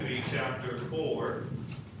chapter 4.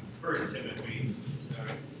 1 Timothy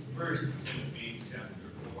chapter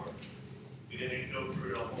 4. We didn't go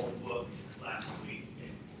through the whole book last week.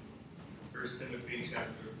 1 Timothy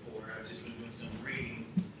chapter 4. I've just been doing some reading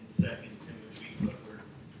in 2 Timothy, but we're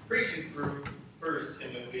preaching through 1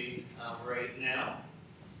 Timothy right now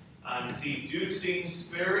on seducing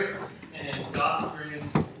spirits and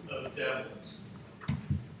doctrines of devils.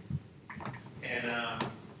 And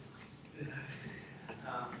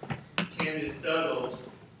Candace Douglas,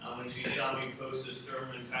 when she saw me post a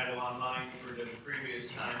sermon title online for the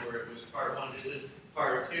previous time where it was part 1, this is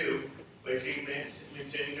part 2, but she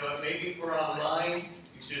mentioned, maybe for online,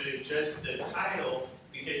 you should adjust the title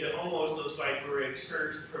because it almost looks like we're a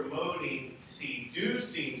church promoting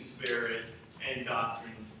seducing spirits and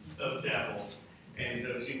doctrines of devils. And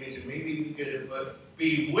so she mentioned maybe we could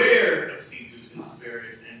beware of seducing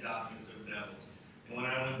spirits and doctrines of devils. And when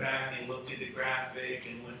I went back and looked at the graphic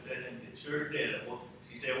and what said, and it sure did. Well,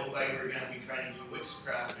 she said, well, like we're going to be trying to do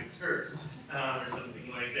witchcraft in church or something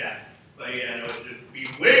like that. But yeah, no, to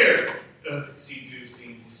beware of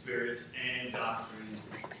seducing spirits and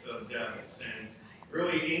doctrines of devils. And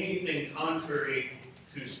really anything contrary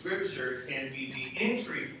to Scripture can be the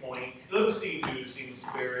entry point of seducing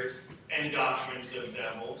spirits and doctrines of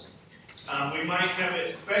devils. We might have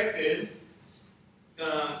expected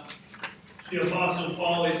the Apostle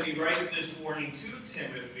Paul, as he writes this warning to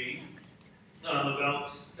Timothy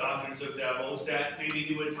about doctrines of devils, that maybe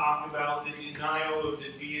he would talk about the denial of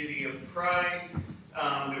the deity of Christ,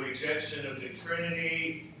 the rejection of the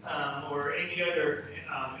Trinity, or any other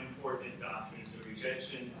important doctrines, the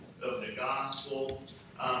rejection of the gospel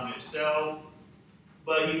itself.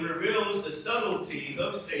 But he reveals the subtlety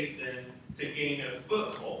of Satan to gain a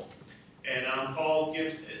foothold. And Paul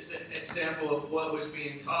gives an example of what was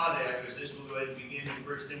being taught at Ephesus. We'll go ahead and begin in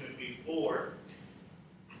 1 Timothy 4.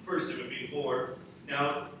 1 Timothy 4.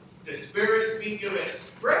 Now, the Spirit speaketh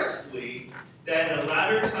expressly that in the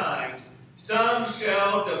latter times some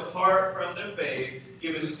shall depart from the faith,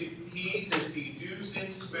 giving heed to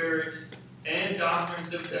seducing spirits and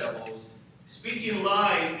doctrines of devils, speaking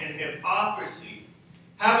lies and hypocrisy,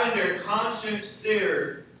 having their conscience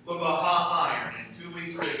seared with a hot iron. And 2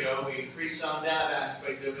 weeks ago, we preached on that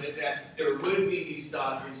aspect of it, that there would be these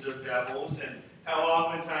doctrines of devils, and how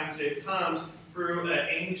oftentimes it comes through an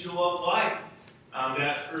angel of light.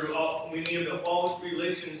 That through many of the false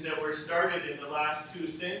religions that were started in the last 2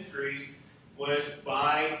 centuries was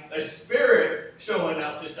by a spirit showing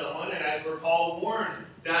up to someone, and as Paul warned,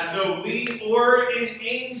 that though we or an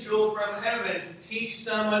angel from heaven teach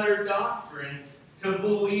some other doctrine, to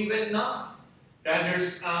believe it not. That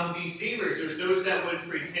there's deceivers. There's those that would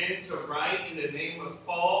pretend to write in the name of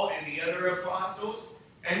Paul and the other apostles.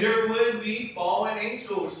 And there would be fallen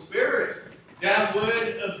angel spirits that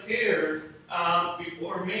would appear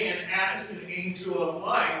before man as an angel of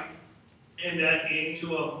light. And that the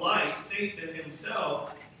angel of light, Satan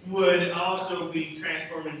himself, would also be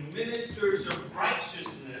transformed into ministers of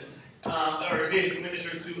righteousness, or his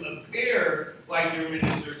ministers to appear like they're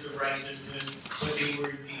ministers of righteousness, but they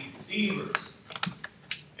were deceivers.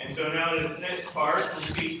 And so now this next part, we'll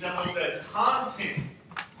see some of the content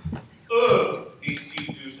of these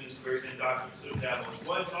seducing spirits and doctrines of devils.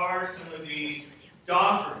 What are some of these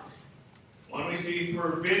doctrines? One we see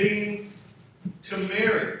forbidding to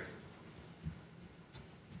marry.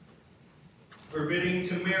 Forbidding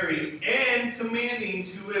to marry and commanding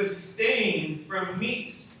to abstain from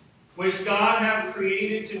meats, which God hath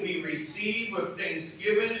created to be received with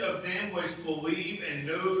thanksgiving of them which believe and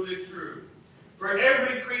know the truth. For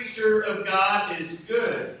every creature of God is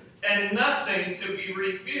good, and nothing to be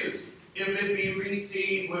refused, if it be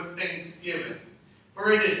received with thanksgiving.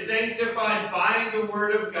 For it is sanctified by the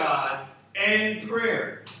word of God and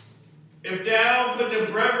prayer. If thou put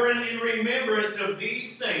the brethren in remembrance of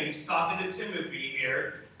these things, talking to Timothy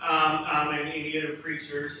here, and any other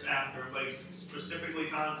preachers after, but he's specifically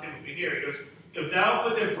talking to Timothy here. He goes, if thou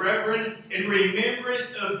put the brethren in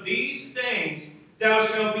remembrance of these things, thou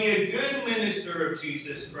shalt be a good minister of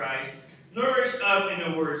Jesus Christ, nourished up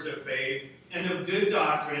in the words of faith, and of good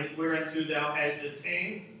doctrine, whereunto thou hast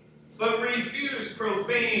attained. But refuse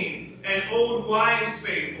profane and old wives'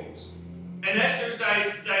 fables, and exercise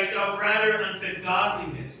thyself rather unto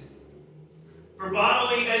godliness. For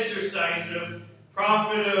bodily exercise of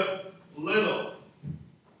profiteth little.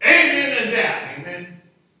 Amen to that. Amen.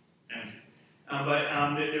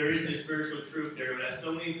 But there is a spiritual truth there that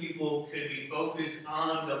so many people could be focused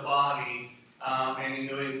on the body, and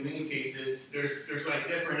in many cases, there's like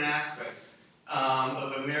different aspects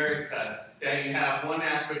of America. That you have one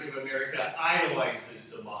aspect of America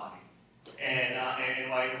idolizes the body. and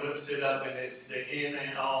like lifts it up, and it's the in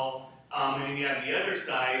and all. And then you have the other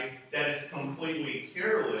side that is completely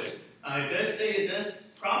careless. It does say it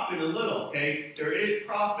does profit a little, okay? There is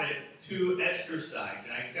profit to exercise.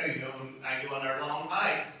 And I tell you, when I go on our long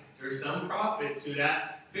hikes, there's some profit to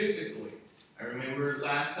that physically. I remember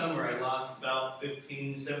last summer I lost about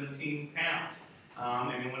 15, 17 pounds.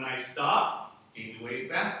 And then when I stopped, gained the weight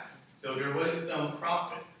back. So there was some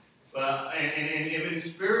profit. But and even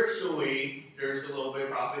spiritually, there's a little bit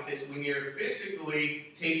of profit because when you're physically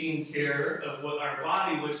taking care of what our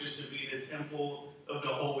body, which is to be the temple of the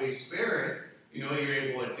Holy Spirit, you're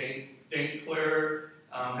able to think clearer,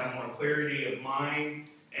 have more clarity of mind,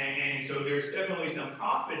 and so there's definitely some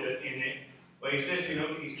profit in it. But he says,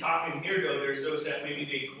 he's talking here, though, there's those that maybe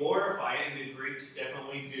they glorify it, and the Greeks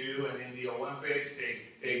definitely do, and in the Olympics,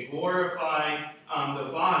 they glorify the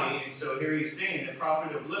body. And so here he's saying the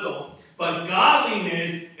profit of little, but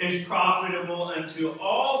godliness is profitable unto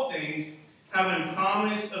all things, having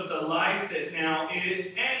promise of the life that now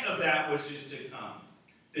is, and of that which is to come.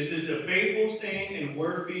 This is a faithful saying and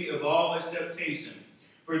worthy of all acceptation.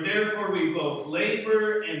 For therefore we both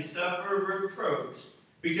labor and suffer reproach,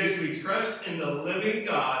 because we trust in the living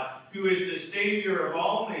God, who is the Savior of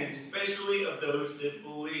all men, especially of those that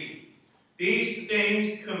believe. These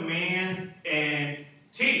things command and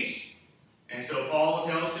teach. And so Paul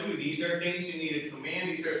tells him, these are things you need to command,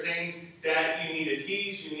 these are things that you need to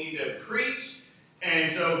teach, you need to preach. And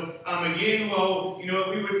so, again,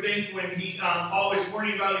 we would think when Paul is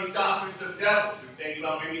warning about these doctrines of devils, we think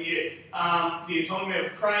about maybe the atonement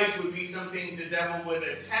of Christ would be something the devil would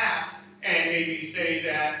attack, and maybe say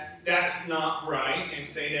that that's not right, and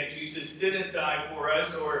say that Jesus didn't die for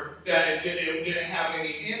us, or that it didn't have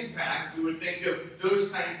any impact. We would think of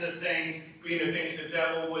those kinds of things being the things the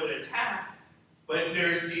devil would attack. But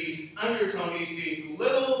there's these undertones, these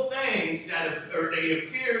little things they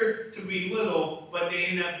appear to be little, but they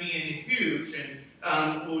end up being huge,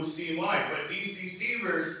 and we'll see why. But these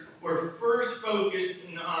deceivers were first focused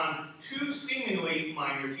on two seemingly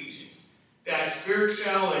minor teachings. That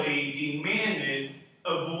spirituality demanded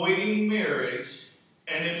avoiding marriage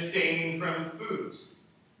and abstaining from foods.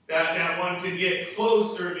 That one could get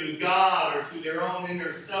closer to God or to their own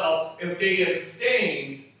inner self if they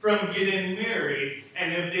abstain from getting married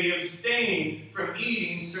and if they abstain from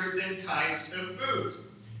eating certain types of foods.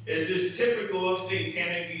 This is typical of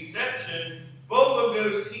satanic deception. Both of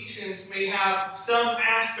those teachings may have some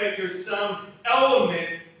aspect or some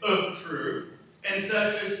element of truth, and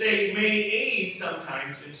such as they may aid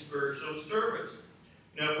sometimes in spiritual service.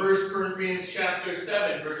 1 Corinthians chapter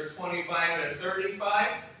 7, verse 25 to 35,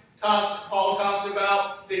 Paul talks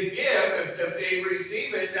about the gift, if they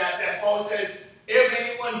receive it, that Paul says, if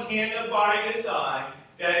anyone can abide aside,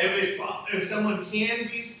 that if someone can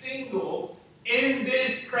be single in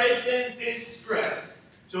this present distress.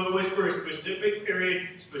 So it was for a specific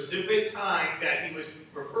period, specific time that he was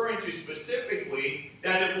referring to specifically,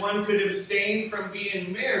 that if one could abstain from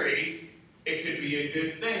being married, it could be a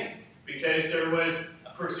good thing. Because there was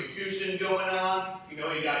a persecution going on. You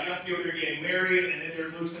got young people that are getting married, and then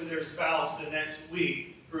they're losing their spouse the next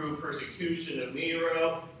week through persecution of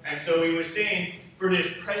Nero. And so he was saying, for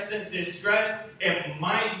this present distress, it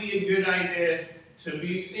might be a good idea to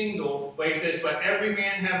be single. But he says, but every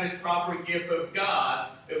man have his proper gift of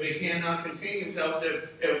God. If they cannot contain themselves,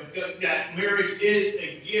 if that marriage is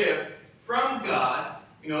a gift from God,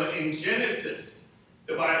 in Genesis,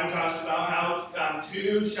 the Bible talks about how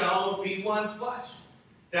two shall be one flesh.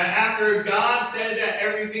 That after God said that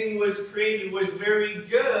everything was created was very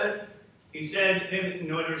good, he said,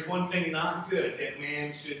 there's one thing not good, that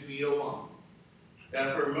man should be alone.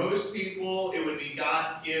 That for most people, it would be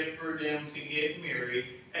God's gift for them to get married.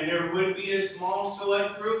 And there would be a small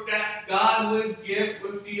select group that God would gift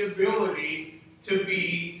with the ability to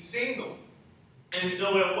be single. And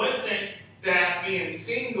so it wasn't that being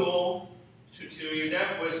single to your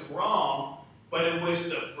death was wrong, but it was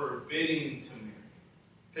the forbidding to marry.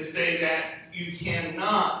 To say that you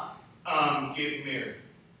cannot get married.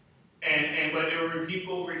 But there were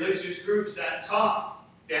people, religious groups that taught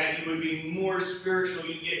that you would be more spiritual,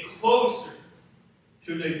 you get closer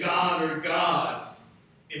to the God or gods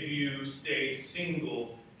if you stayed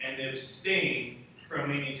single and abstained from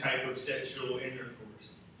any type of sexual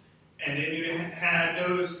intercourse. And then you had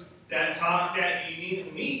those that taught that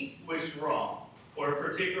eating meat was wrong, or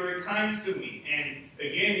particular kinds of meat. And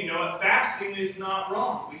again, fasting is not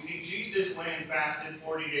wrong. We see Jesus went and fasted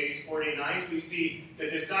 40 days, 40 nights. We see the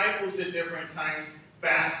disciples at different times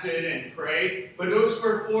fasted and prayed, but those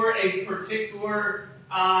were for a particular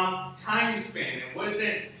time span. It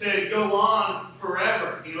wasn't to go on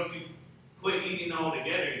forever. If you quit eating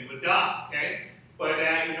altogether. You would die, okay? But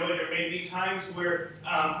there may be times where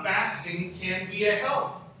fasting can be a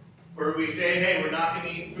help. Where we say, hey, we're not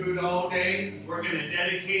going to eat food all day. We're going to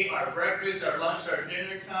dedicate our breakfast, our lunch, our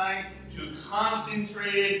dinner time to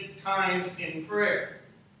concentrated times in prayer.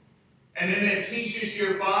 And then it teaches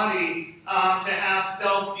your body to have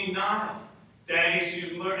self-denial. That as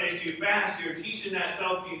you fast, you're teaching that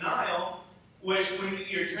self-denial, which when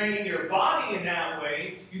you're training your body in that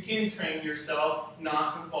way, you can train yourself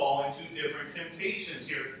not to fall into different temptations.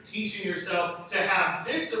 You're teaching yourself to have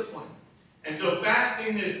discipline. And so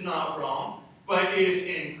fasting is not wrong, but is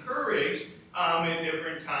encouraged in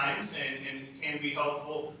different times and can be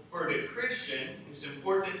helpful for the Christian. It's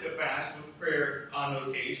important to fast with prayer on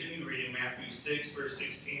occasion. You read in Matthew 6, verse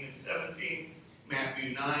 16 and 17,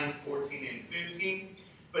 Matthew 9, 14 and 15.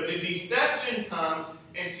 But the deception comes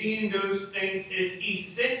in seeing those things as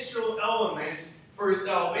essential elements for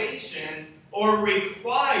salvation or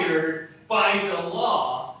required by the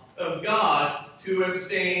law of God to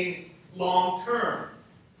abstain long-term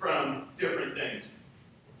from different things.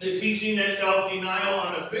 The teaching that self-denial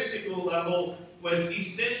on a physical level was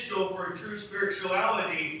essential for true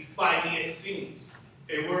spirituality by the Essenes.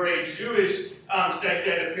 They were a Jewish sect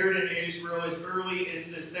that appeared in Israel as early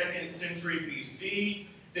as the 2nd century BC.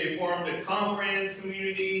 They formed a Qumran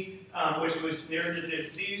community, which was near the Dead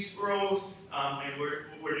Sea Scrolls, and near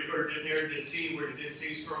the Dead Sea, where the Dead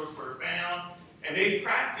Sea Scrolls were found. And they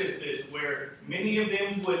practiced this, where many of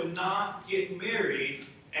them would not get married,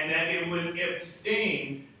 and that they would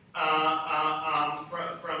abstain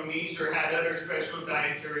from meats or had other special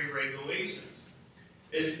dietary regulations.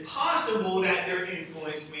 It's possible that their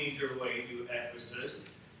influence made their way to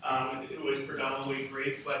Ephesus. It was predominantly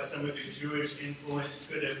Greek, but some of the Jewish influence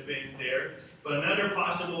could have been there. But another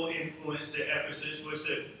possible influence at Ephesus was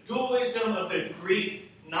the dualism of the Greek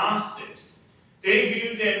Gnostics. They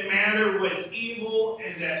viewed that matter was evil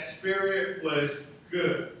and that spirit was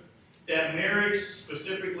good. That marriage,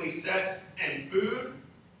 specifically sex and food,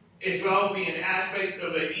 as well being aspects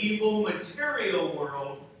of an evil material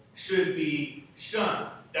world, should be shunned.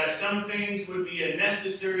 That some things would be a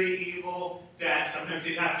necessary evil, that sometimes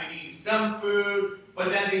you'd have to eat some food, but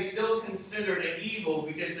that they still considered it evil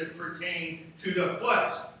because it pertained to the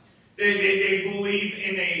flesh. They believe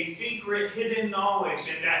in a secret hidden knowledge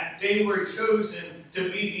and that they were chosen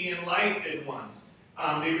to be the enlightened ones.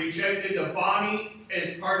 They rejected the body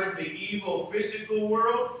as part of the evil physical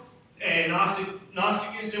world, and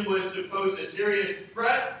Gnosticism was supposed a serious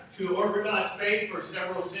threat to Orthodox faith for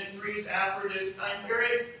several centuries after this time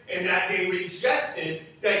period, and that they rejected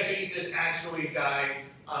that Jesus actually died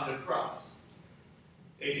on the cross.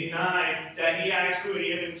 They denied that he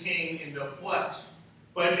actually even came in the flesh,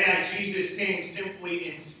 but that Jesus came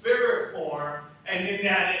simply in spirit form, and in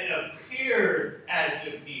that it appeared as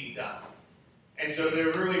if he died. And so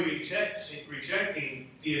they're really rejecting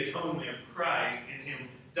the atonement of Christ and him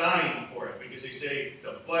dying for it, because they say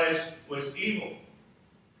the flesh was evil.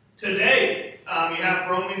 Today, you have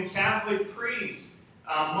Roman Catholic priests,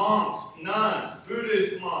 monks, nuns,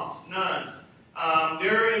 Buddhist monks, nuns.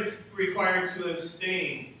 They're required to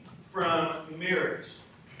abstain from marriage.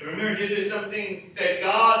 And remember, this is something that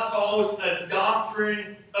God calls a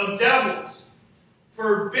doctrine of devils,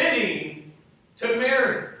 forbidding to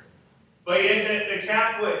marry. But yet the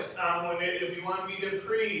Catholics, if you want to be the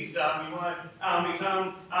priest, you want to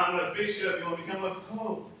become a bishop, you want to become a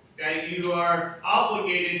pope, that you are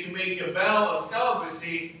obligated to make a vow of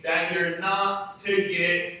celibacy that you're not to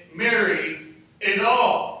get married at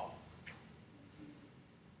all.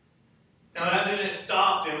 Now that didn't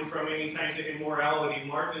stop them from any kinds of immorality.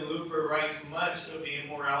 Martin Luther writes much of the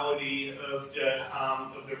immorality of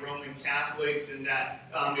the Roman Catholics, and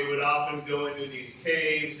that they would often go into these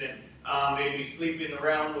caves and they'd be sleeping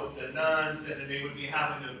around with the nuns, and then they would be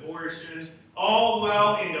having abortions, all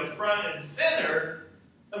while in the front and center,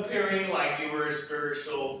 appearing like they were a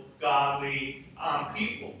spiritual, godly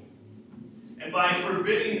people. And by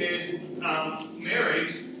forbidding this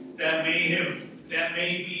marriage, that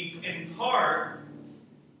may be in part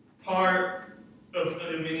of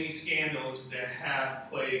the many scandals that have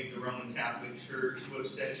plagued the Roman Catholic Church with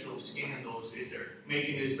sexual scandals, is they're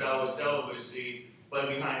making this vow of celibacy, but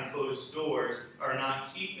behind closed doors are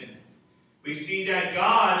not keeping it. We see that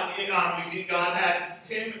God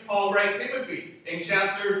had Paul write Timothy in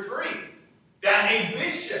chapter 3, that a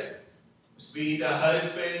bishop must be the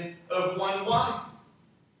husband of one wife.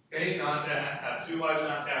 Okay, not to have two wives,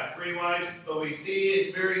 not to have three wives, but we see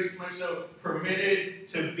it's very much so permitted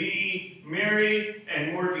to be married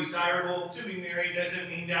and more desirable to be married. Doesn't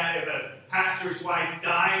mean that if a pastor's wife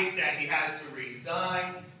dies that he has to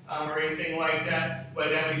resign. or anything like that, but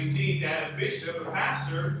that we see that a bishop or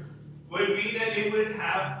pastor would be that they would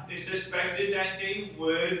have, it's suspected that they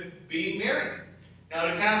would be married.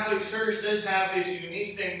 Now, the Catholic Church does have this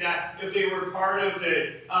unique thing that if they were part of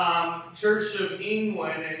the Church of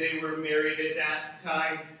England and they were married at that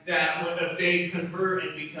time, that if they convert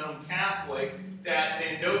and become Catholic, that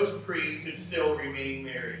then those priests could still remain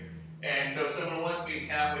married. And so if someone wants to be a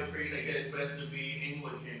Catholic priest, I guess it's best to be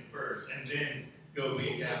Anglican first and then go be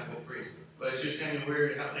a Catholic priest. But it's just kind of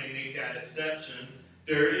weird how they make that exception.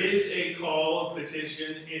 There is a call, a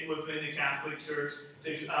petition within the Catholic Church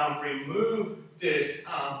to remove this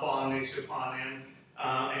bondage upon him.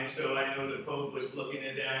 And so I know the Pope was looking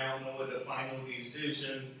at that. I don't know what the final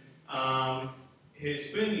decision has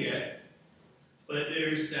been yet. But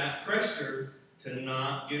there's that pressure to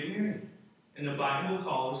not get married. And the Bible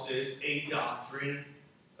calls this a doctrine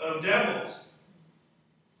of devils.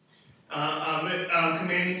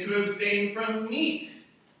 Commanding to abstain from meat.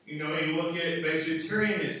 You know, you look at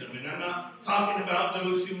vegetarianism, and I'm not talking about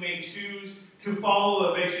those who may choose to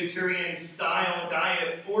follow a vegetarian-style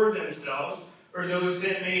diet for themselves, or those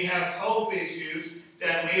that may have health issues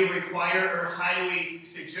that may require or highly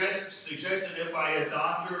suggested by a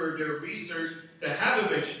doctor or their research to have a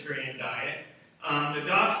vegetarian diet. The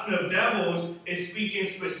doctrine of devils is speaking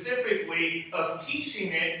specifically of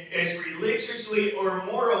teaching it as religiously or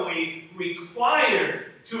morally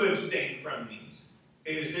required to abstain from these.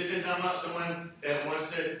 Okay, this isn't about someone that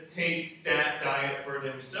wants to take that diet for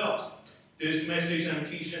themselves. This message I'm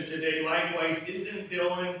teaching today likewise isn't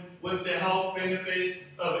dealing with the health benefits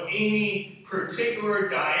of any particular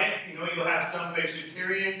diet. You know, you'll have some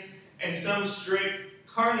vegetarians and some strict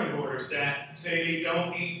carnivores that say they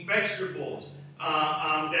don't eat vegetables.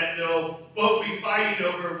 That they'll both be fighting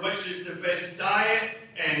over which is the best diet,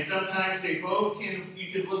 and sometimes they both you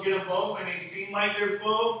can look at them both and they seem like they're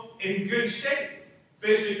both in good shape,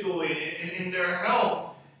 physically, and in their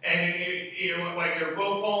health, and you know, like they're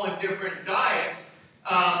both following different diets,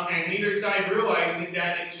 and neither side realizing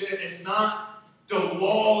that it's not the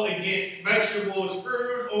wall against vegetables,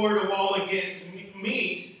 fruit, or the wall against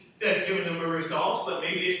meat that's giving them the results, but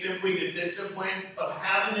maybe it's simply the discipline of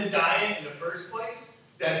having a diet in the first place,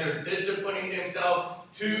 that they're disciplining themselves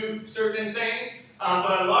to certain things.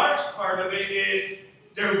 But a large part of it is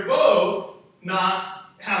they're both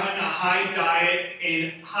not having a high diet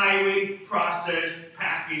in highly processed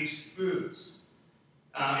packaged foods.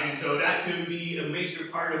 And so that could be a major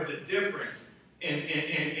part of the difference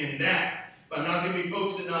in that. But I'm not going to be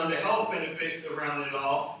focusing on the health benefits around it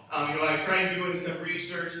all. I tried doing some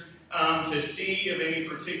research to see if any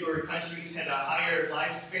particular countries had a higher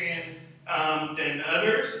lifespan than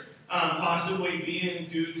others, possibly being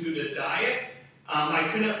due to the diet. I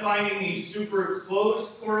couldn't find any super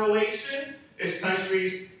close correlation, as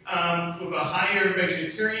countries with a higher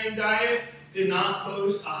vegetarian diet did not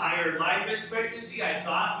post a higher life expectancy. I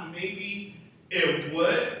thought maybe it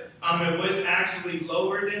would. It was actually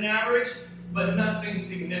lower than average, but nothing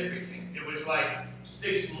significant. It was like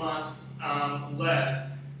 6 months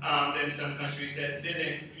less than some countries that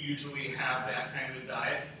didn't usually have that kind of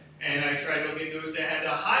diet. And I tried looking at those that had the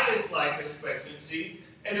highest life expectancy,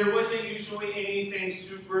 and there wasn't usually anything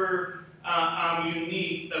super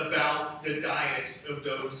unique about the diets of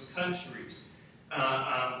those countries.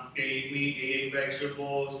 They ate meat, they ate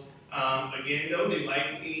vegetables. Again, though, they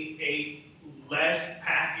likely ate less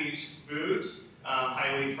packaged foods,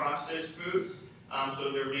 highly processed foods.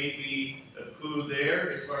 So there may be a clue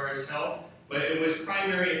there as far as health. But it was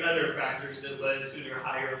primarily other factors that led to their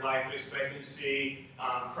higher life expectancy,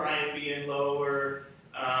 crime being lower,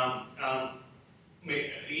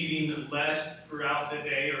 eating less throughout the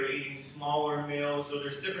day or eating smaller meals. So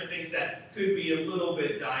there's different things that could be a little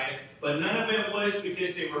bit diet, but none of it was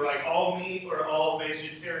because they were like all meat or all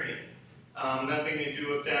vegetarian. Nothing to do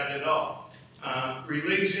with that at all.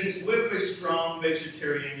 Religions with a strong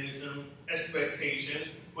vegetarianism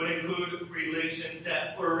expectations would include religions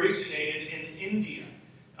that originated in India,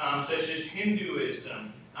 such as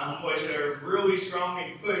Hinduism, which are really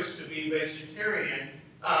strongly pushed to be vegetarian.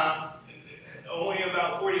 Only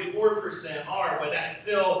about 44% are, but that's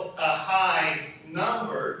still a high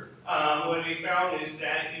number. What we found is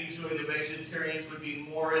that usually the vegetarians would be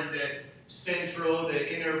more in the central,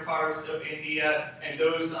 the inner parts of India, and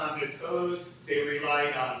those on the coast, they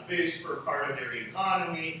relied on fish for part of their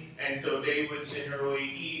economy, and so they would generally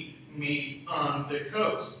eat meat on the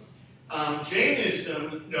coast.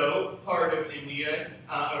 Jainism, though, part of India,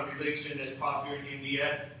 a religion that's popular in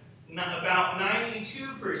India, about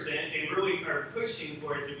 92%, they really are pushing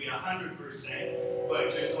for it to be 100%, but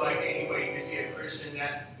just like anybody, you can see a Christian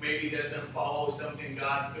that maybe doesn't follow something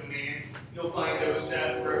God commands. You'll find those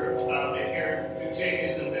that adhere to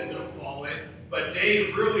Jainism that don't follow it, but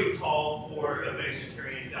they really call for a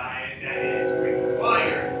vegetarian diet that is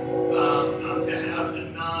required to have a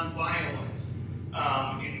non-violence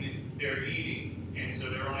in their eating, and so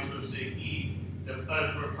they're only supposed to eat the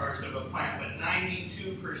other parts of a plant, but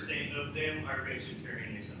 92% of them are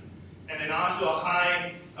vegetarianism. And then also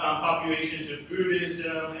high populations of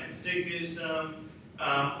Buddhism and Sikhism,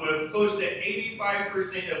 with close to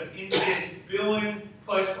 85% of India's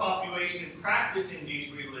billion-plus population practicing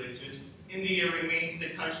these religions. India remains the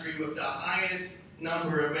country with the highest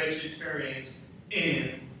number of vegetarians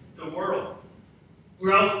in the world.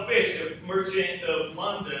 Ralph Fish, a merchant of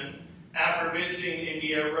London, after visiting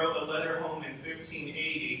India, wrote a letter home in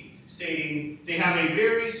 1580, stating, "They have a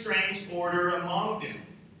very strange order among them.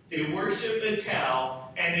 They worship the cow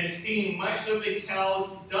and esteem much of the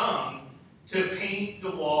cow's dung to paint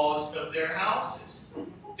the walls of their houses.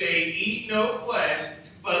 They eat no flesh,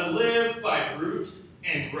 but live by roots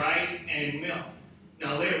and rice and milk."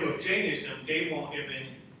 Now there with Jainism, they won't even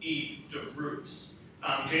eat the roots.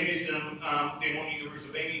 Jainism, they won't eat the roots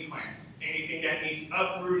of any plants. Anything that needs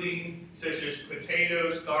uprooting, such as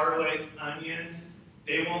potatoes, garlic, onions,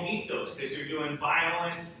 they won't eat those because they're doing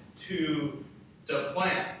violence to the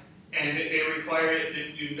plant. And they require it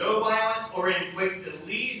to do no violence or inflict the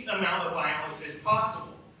least amount of violence as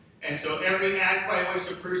possible. And so every act by which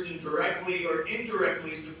a person directly or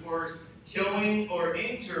indirectly supports killing or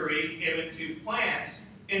injury given to plants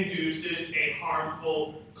induces a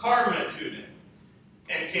harmful karma to them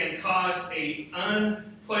and can cause an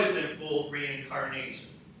unpleasantful reincarnation.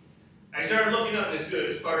 I started looking up this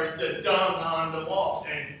as far as the dung on the walls,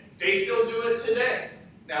 and they still do it today.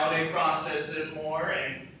 Now they process it more,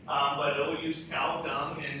 and but they'll use cow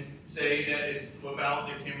dung and say that it's without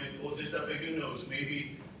the chemicals and stuff. And who knows?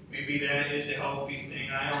 Maybe that is a healthy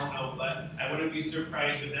thing. I don't know, but I wouldn't be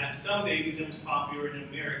surprised if that someday becomes popular in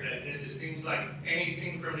America, because it seems like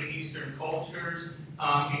anything from the Eastern cultures,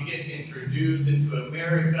 it gets introduced into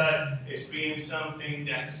America. It's being something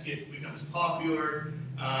that becomes popular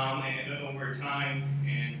and over time.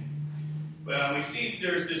 And we see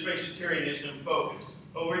there's this vegetarianism focus.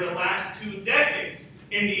 Over the last 2 decades,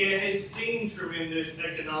 India has seen tremendous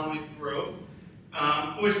economic growth.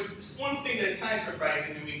 Which is one thing that's kind of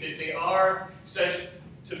surprising to me, because they are such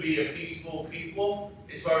to be a peaceful people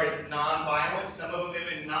as far as non-violence. Some of them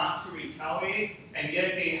even not to retaliate, and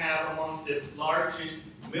yet they have amongst the largest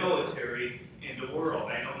military in the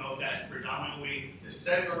world. I don't know if that's predominantly the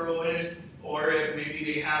secularists, or if maybe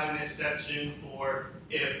they have an exception for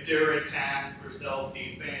if they're attacked for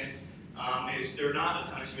self-defense. They're not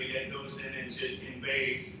a country that goes in and just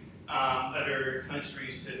invades other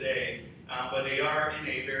countries today. But they are in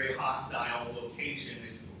a very hostile location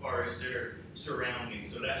as far as their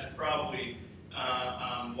surroundings. So that's probably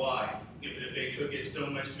why. If they took it so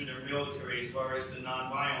much to their military as far as the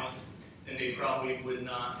nonviolence, then they probably would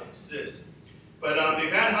not exist. But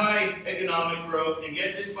they've had high economic growth, and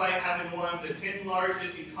yet despite having one of the 10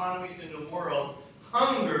 largest economies in the world,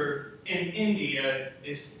 hunger in India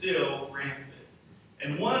is still rampant.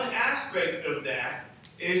 And one aspect of that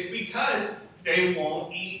is because they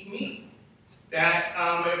won't eat meat. That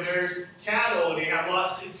if there's cattle, they have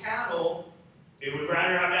lots of cattle, they would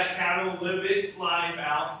rather have that cattle live its life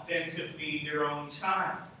out than to feed their own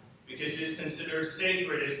child, because it's considered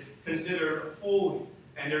sacred, it's considered holy,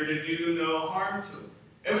 and they're to do no harm to it.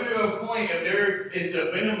 Even to a point, if there is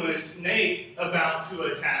a venomous snake about to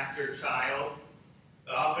attack their child,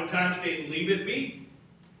 oftentimes they leave it be.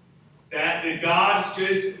 That the gods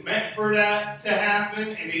just meant for that to happen,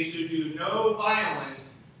 and they should do no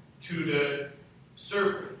violence to the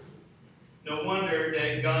serpent. No wonder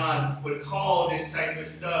that God would call this type of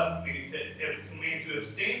stuff, to command to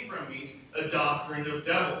abstain from meat, a doctrine of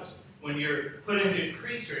devils. When you're put into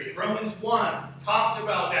creature, Romans 1 talks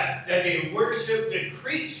about that they worship the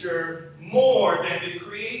creature more than the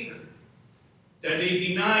Creator. That they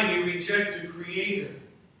deny, they reject the Creator.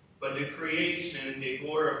 But the creation, they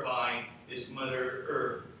glorify this Mother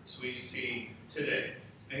Earth, as we see today.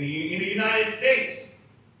 And in the United States,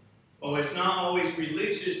 well, it's not always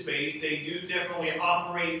religious-based. They do definitely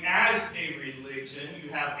operate as a religion. You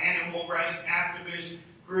have animal rights activist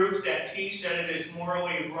groups that teach that it is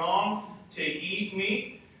morally wrong to eat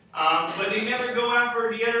meat, but they never go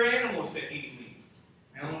after the other animals that eat meat.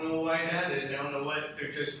 I don't know why that is. I don't know what their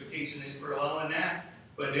justification is for allowing that,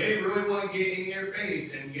 but they really want to get in your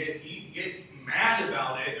face and get mad mad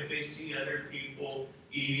about it if they see other people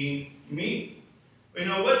eating meat. You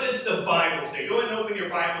know, what does the Bible say? Go ahead and open your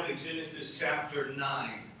Bible to Genesis chapter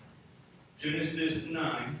 9. Genesis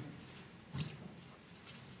 9.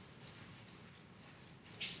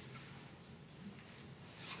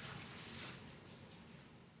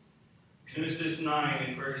 Genesis 9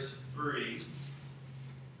 and verse 3.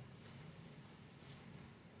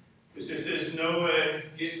 It says, Noah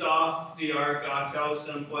gets off the ark. God tells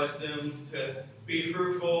him, bless him to be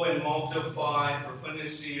fruitful and multiply,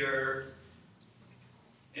 replenish the earth.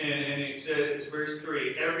 And it says, verse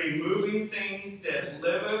 3, every moving thing that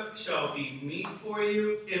liveth shall be meat for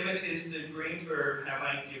you. Even is the green herb, have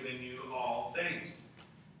I given you all things.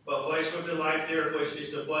 But flesh with the life thereof, which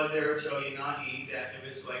is the blood thereof, shall ye not eat. That if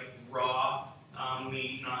it's like raw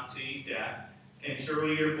meat, not to eat that. And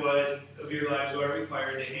surely your blood of your life will I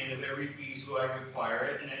require, the hand of every beast will I require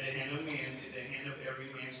it, and at the hand of man, at the hand of every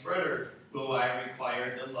man's brother, will I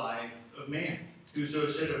require the life of man. Whoso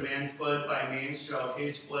shed a man's blood, by man shall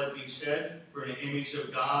his blood be shed, for in the image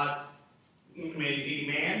of God made he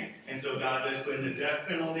man. And so God does put in the death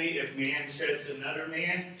penalty. If man sheds another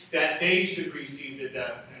man, that they should receive the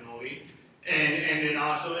death penalty. And then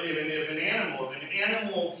also, even if an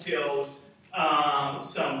animal kills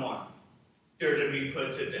someone, they're to be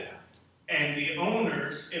put to death. And the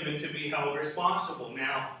owners, even to be held responsible.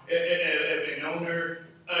 Now, if an owner,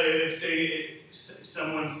 if say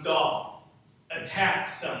someone's dog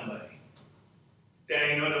attacks somebody,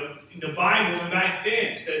 then you know the Bible back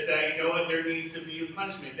then says that you know what, there needs to be a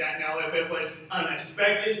punishment. That now, if it was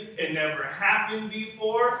unexpected, it never happened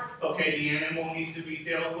before, okay, the animal needs to be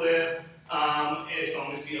dealt with as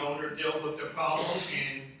long as the owner dealt with the problem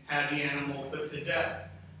and had the animal put to death.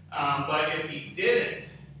 But if he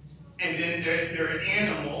didn't, and then they're an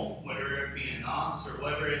animal, whether it be an ox or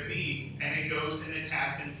whatever it be, and it goes and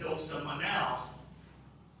attacks and kills someone else,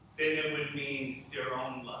 then it would mean their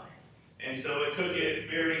own life. And so it took it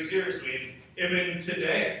very seriously. Even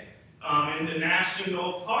today, in the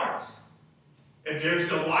national parks, if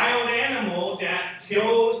there's a wild animal that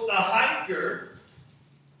kills a hiker,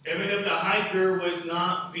 even if the hiker was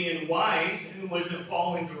not being wise and wasn't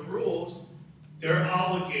following the rules, they're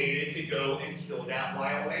obligated to go and kill that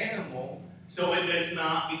wild animal so it does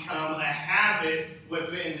not become a habit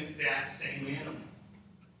within that same animal.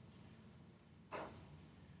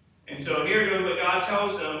 And so here what God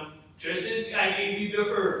tells them, just as I gave you the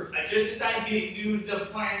herbs, just as I gave you the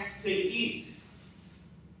plants to eat,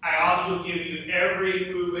 I also give you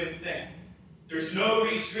every moving thing. There's no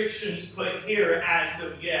restrictions put here as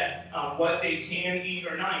of yet on what they can eat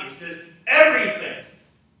or not. It says everything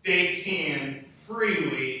they can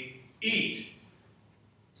freely eat.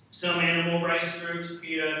 Some animal rights groups,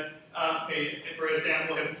 for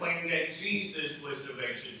example, have claimed that Jesus was a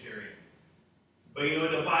vegetarian. But you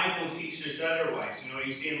know, the Bible teaches otherwise. You know,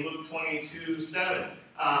 you see in Luke 22:7,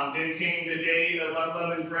 then came the day of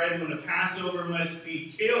unleavened bread when the Passover must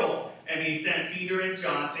be killed. And he sent Peter and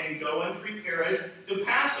John, saying, go and prepare us the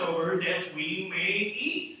Passover that we may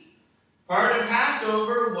eat. Part of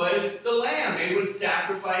Passover was the lamb. They would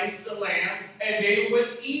sacrifice the lamb, and they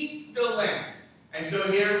would eat the lamb. And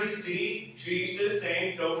so here we see Jesus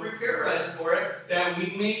saying, go prepare us for it, that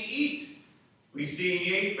we may eat. We see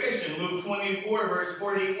he ate fish in Luke 24, verse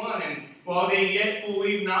 41. And while they yet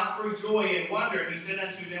believed not for joy and wonder, he said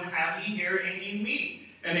unto them, have ye here any meat?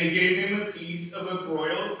 And they gave him a piece of a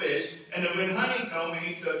broiled fish and of an honeycomb, and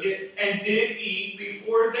he took it and did eat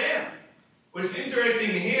before them. What's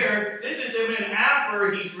interesting here, this is even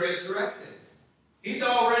after he's resurrected. He's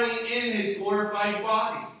already in his glorified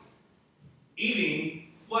body, eating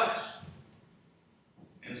flesh.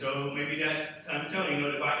 And so maybe that's time to tell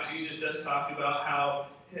you, the Bible, Jesus does talk about how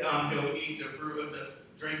he'll eat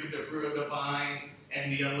drink of the fruit of the vine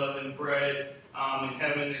and the unleavened bread. In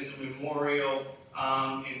heaven is a memorial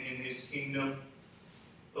in his kingdom.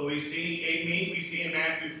 But we see ate meat. We see in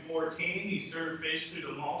Matthew 14, he served fish to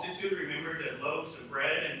the multitude. Remember the loaves of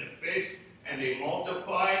bread and the fish, and they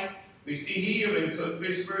multiplied. We see he even cooked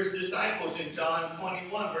fish for his disciples in John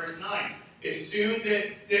 21, verse 9. As soon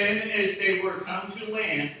then as they were come to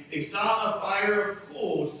land, they saw a fire of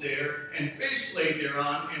coals there, and fish laid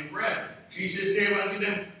thereon, and bread. Jesus said unto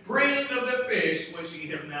them, bring of the fish which ye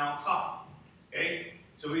have now caught. Okay?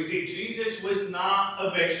 So we see Jesus was not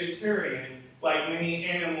a vegetarian, like many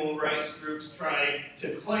animal rights groups try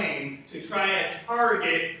to claim, to try to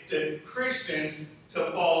target the Christians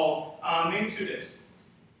to fall into this.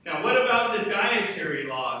 Now, what about the dietary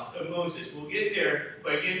laws of Moses? We'll get there.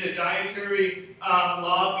 But again, the dietary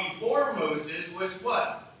law before Moses was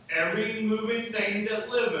what? Every moving thing that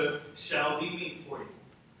liveth shall be meat for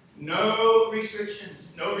you. No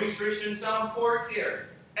restrictions. No restrictions on pork here.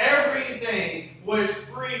 Everything was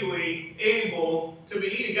freely able to be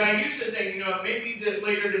eaten. I used to think, maybe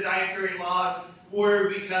later the dietary laws were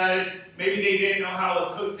because maybe they didn't know how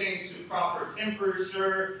to cook things to proper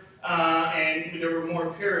temperature, and there were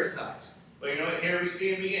more parasites. But here we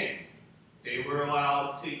see in the beginning. They were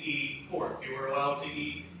allowed to eat pork. They were allowed to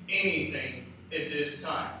eat anything at this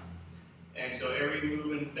time. And so every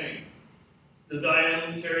moving thing. The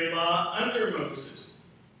dietary law under Moses.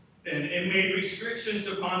 And it made restrictions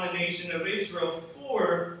upon the nation of Israel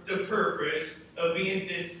for the purpose of being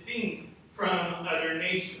distinct from other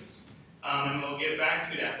nations. And we'll get back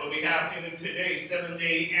to that. But we have even today,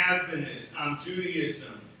 Seventh-day Adventists,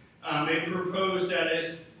 Judaism. They propose that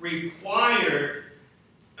it's required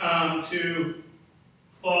to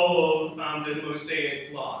follow the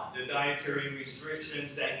Mosaic law, the dietary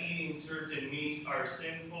restrictions, that eating certain meats are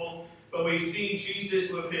sinful. But we see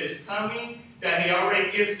Jesus with his coming, that he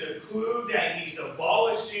already gives a clue that he's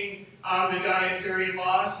abolishing the dietary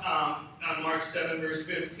laws. On Mark 7, verse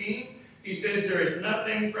 15, he says, there is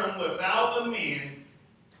nothing from without a man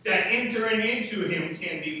that entering into him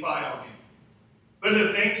can defile him. But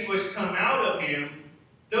the things which come out of him,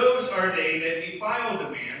 those are they that defile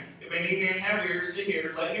the man. If any man have ears to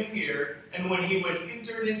hear, let him hear. And when he was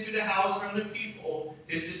entered into the house from the people,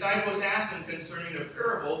 his disciples asked him concerning the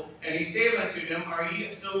parable, and he said unto them, are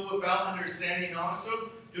ye so without understanding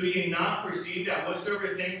also? Do ye not perceive that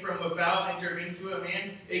whatsoever thing from without enter into a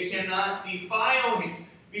man, it cannot defile him,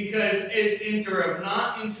 because it entereth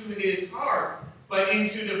not into his heart, but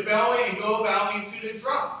into the belly, and go about into the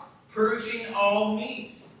drop, purging all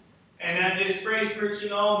meats. And at this phrase,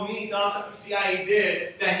 purging all meats, also see how he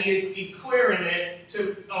did, that he is declaring it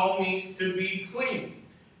to all meats to be clean.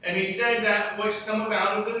 And he said that which cometh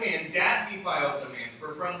out of the man, that defiles the man.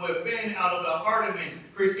 For from within, out of the heart of man,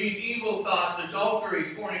 proceed evil thoughts,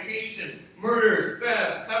 adulteries, fornication, murders,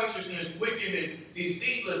 thefts, covetousness, wickedness,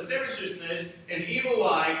 deceit, lasciviousness, and evil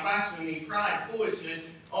eye, blasphemy, pride,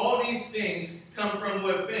 foolishness. All these things come from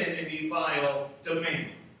within and defile the man.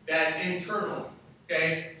 That's internal.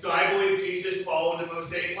 Okay, so I believe Jesus followed the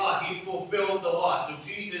Mosaic law. He fulfilled the law. So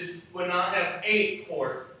Jesus would not have ate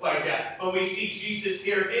pork like that. But we see Jesus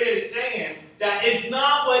here is saying that it's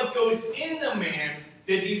not what goes in the man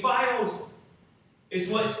that defiles him. It's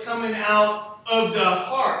what's coming out of the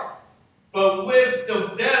heart. But with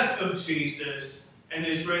the death of Jesus and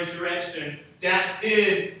his resurrection, that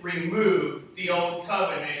did remove the old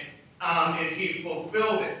covenant as he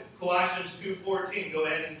fulfilled it. Colossians 2:14. Go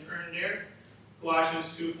ahead and turn there.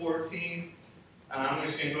 Colossians 2:14. I'm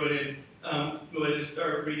just going to go ahead and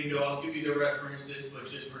start reading, though. I'll give you the references, but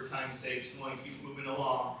just for time's sake, just want to keep moving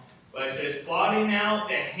along. But it says, blotting out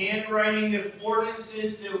the handwriting of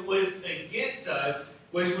ordinances that was against us,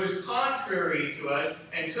 which was contrary to us,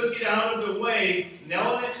 and took it out of the way,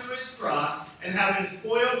 nailing it to his cross, and having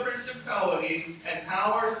spoiled principalities and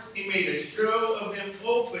powers, he made a show of them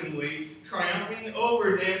openly, triumphing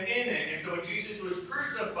over them in it. And so when Jesus was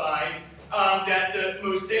crucified, that the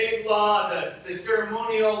Mosaic law, the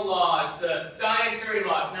ceremonial laws, the dietary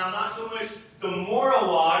laws, now not so much the moral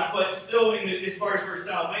laws, but still as far as for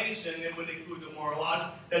salvation, it would include the moral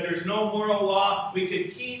laws, that there's no moral law we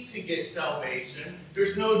could keep to get salvation.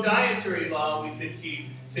 There's no dietary law we could keep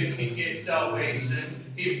to get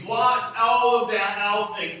salvation. He blots all of that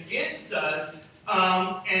out against us,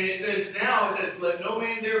 and it says, let no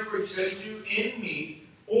man therefore judge you in meat,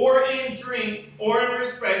 or in drink, or in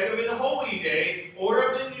respect of an holy day,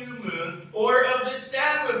 or of the new moon, or of the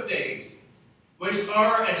Sabbath days, which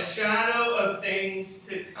are a shadow of things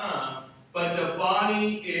to come, but the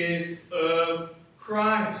body is of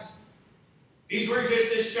Christ. These were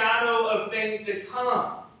just a shadow of things to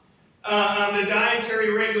come. The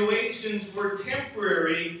dietary regulations were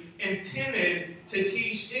temporary, intended to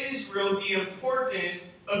teach Israel the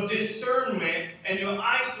importance of discernment and to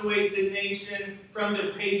isolate the nation from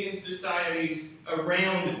the pagan societies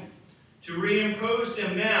around it. To reimpose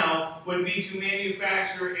them now would be to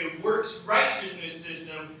manufacture a works righteousness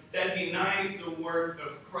system that denies the work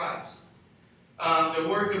of Christ. The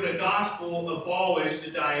work of the gospel abolished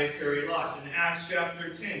the dietary laws. In Acts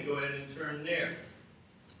chapter 10, go ahead and turn there.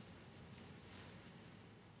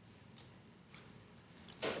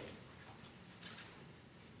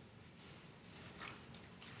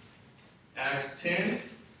 Acts 10,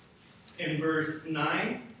 in verse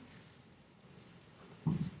 9.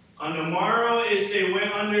 On the morrow, as they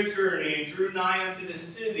went on their journey and drew nigh unto the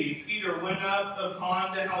city, Peter went up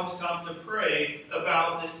upon the housetop to pray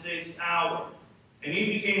about the 6th hour. And he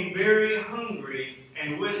became very hungry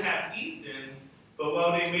and would have eaten, but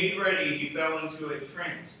while they made ready, he fell into a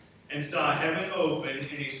trance. and saw heaven open,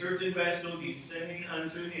 and a certain vessel descending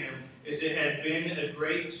unto him, as it had been a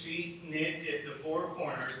great sheet knit at the four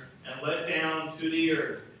corners, and let down to the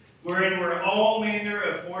earth, wherein were all manner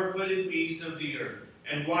of four-footed beasts of the earth,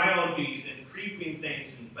 and wild beasts, and creeping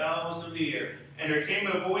things, and fowls of the air. And there came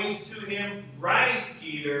a voice to him, Rise,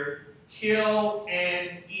 Peter, kill and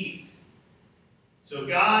eat. So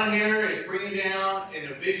God here is bringing down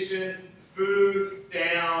in a vision food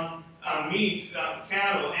down, meat,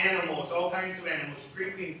 cattle, animals, all kinds of animals,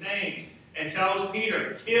 creeping things, and tells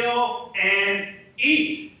Peter, kill and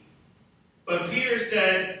eat. But Peter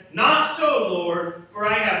said, Not so, Lord, for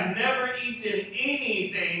I have never eaten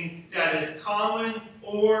anything that is common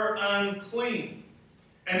or unclean.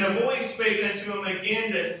 And the voice spake unto him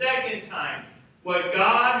again the second time, What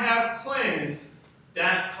God hath cleansed,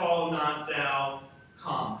 that call not thou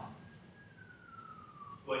common.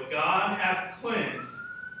 What God hath cleansed,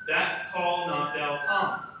 that call not thou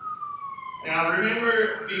common. Now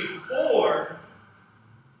remember, before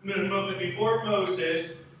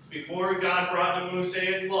Moses, before God brought the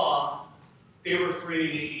Mosaic law, they were free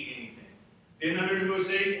to eat anything. Then under the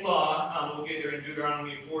Mosaic law, we'll get there in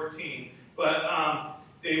Deuteronomy 14, but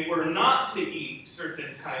they were not to eat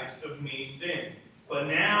certain types of meat then. But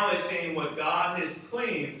now it's saying what God has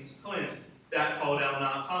cleansed, that call thou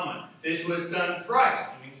not common. This was done thrice,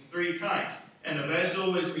 it means 3 times. And the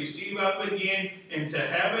vessel was received up again into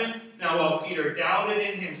heaven. Now while Peter doubted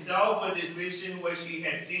in himself what this vision which he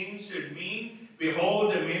had seen should mean,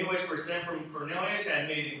 behold, the men which were sent from Cornelius had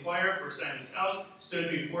made inquiry for Simon's house,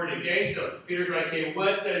 stood before the gate. So Peter's like, okay,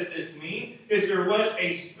 what does this mean? Because there was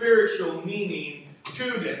a spiritual meaning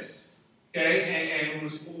to this. Okay, and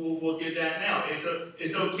we'll get that now.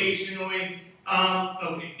 It's occasionally,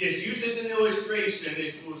 it's used as an illustration.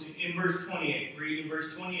 This was in verse 28. Read in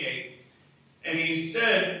verse 28. And he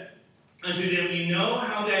said unto them, Ye know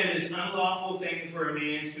how that it is unlawful thing for a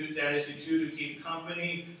man that is a Jew to keep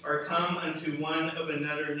company or come unto one of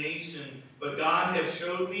another nation. But God hath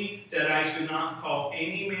showed me that I should not call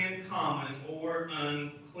any man common or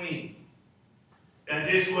unclean. That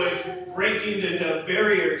this was breaking the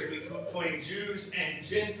barriers between Jews and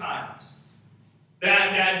Gentiles.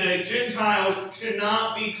 That the Gentiles should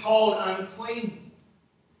not be called unclean.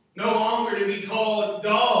 No longer to be called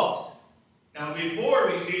dogs. Now,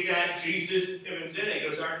 before we see that Jesus even did it, he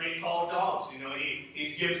goes, aren't they called dogs? You know,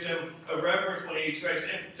 he gives them a reference when he tries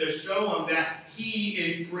to show them that he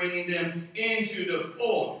is bringing them into the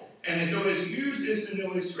fold. And so it's used as an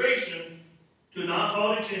illustration to not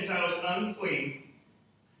call the Gentiles unclean,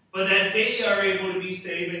 but that they are able to be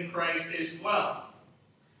saved in Christ as well.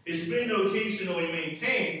 It's been occasionally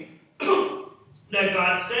maintained that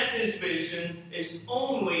God sent this vision is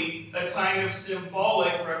only a kind of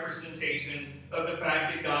symbolic representation of the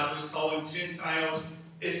fact that God was calling Gentiles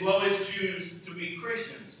as well as Jews to be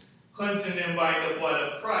Christians, cleansing them by the blood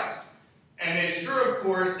of Christ. And it's true, of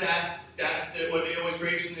course, that that's what the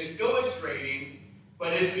illustration is illustrating,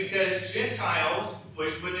 but it's because Gentiles,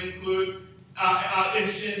 which would include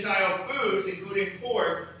Gentile foods, including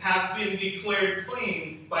pork, have been declared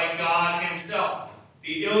clean by God himself.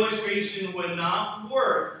 The illustration would not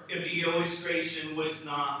work if the illustration was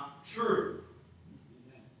not true.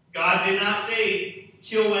 God did not say,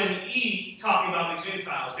 kill and eat, talking about the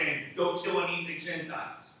Gentiles, saying, go kill and eat the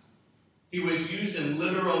Gentiles. He was using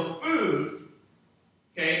literal food,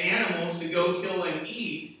 animals to go kill and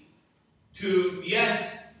eat, to,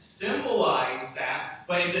 yes, symbolize that,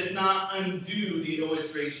 but it does not undo the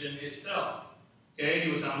illustration itself. He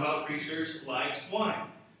was talking about creatures like swine.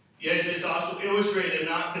 Yes, it's also illustrated,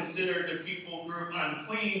 not consider the people group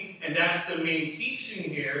unclean, and that's the main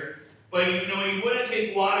teaching here. But you wouldn't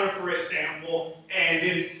take water, for example, and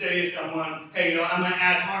then say to someone, hey, I'm going to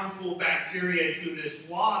add harmful bacteria to this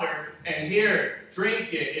water, and here,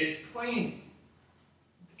 drink it, it's clean.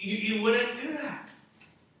 You wouldn't do that.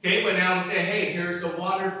 But now we say, hey, here's a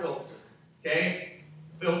water filter.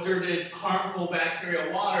 Filter this harmful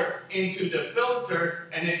bacterial water into the filter,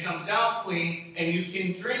 and it comes out clean, and you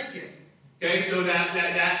can drink it. So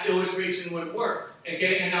that illustration would work.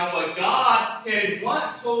 And now what God had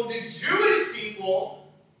once told the Jewish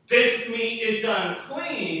people, this meat is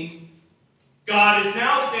unclean, God is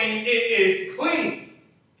now saying it is clean.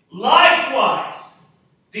 Likewise,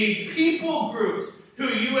 these people groups who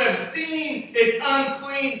you have seen is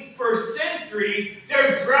unclean for centuries,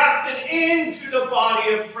 they're drafted into the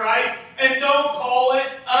body of Christ and don't call it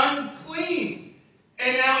unclean.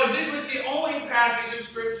 And now if this was the only passage of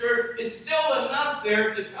Scripture, it's still enough there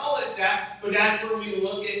to tell us that, but that's where we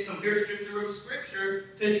look at, compare Scripture with Scripture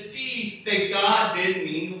to see that God did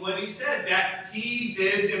mean what he said, that he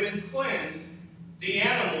did even cleanse the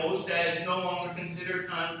animals that is no longer considered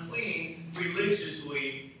unclean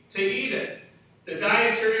religiously to eat it. The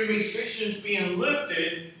dietary restrictions being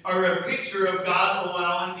lifted are a picture of God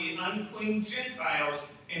allowing the unclean Gentiles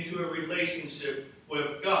into a relationship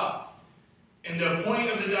with God. And the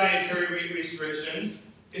point of the dietary restrictions,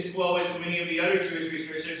 as well as many of the other Jewish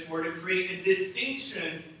restrictions, were to create a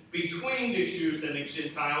distinction between the Jews and the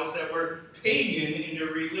Gentiles that were pagan in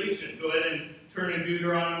their religion. Go ahead and turn to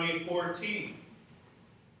Deuteronomy 14.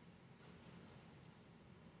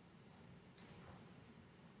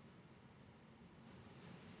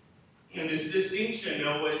 And this distinction,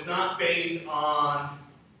 though, was not based on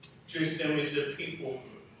just them as a people,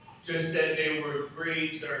 just that they were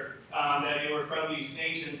Greeks or that they were from these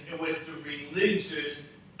nations. It was the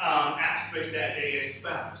religious aspects that they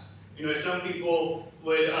espoused. You know, some people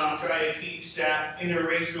would try to teach that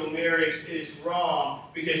interracial marriage is wrong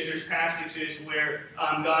because there's passages where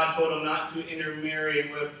God told them not to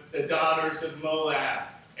intermarry with the daughters of Moab.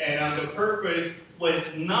 And the purpose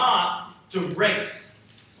was not the race.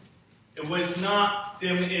 It was not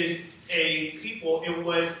them as a people. It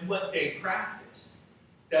was what they practiced.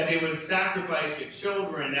 That they would sacrifice their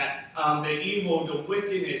children, that the evil, the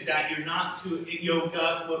wickedness, that you're not to yoke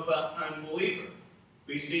up with an unbeliever.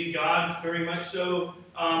 We see God very much so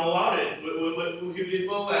allowed it. Who did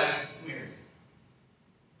Boaz marry?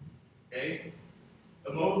 Okay?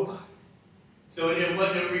 A Moabite. So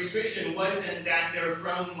what the restriction wasn't that they're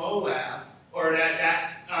from Moab, or that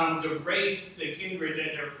that's the race, the kindred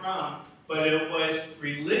that they're from, but it was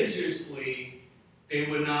religiously they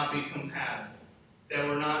would not be compatible. They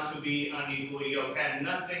were not to be unequally yoked. It had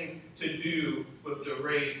nothing to do with the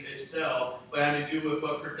race itself, but had to do with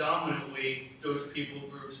what predominantly those people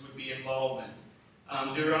groups would be involved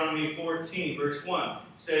in. Deuteronomy 14, verse 1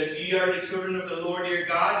 says, "Ye are the children of the Lord your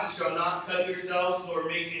God. Ye shall not cut yourselves, nor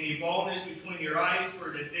make any baldness between your eyes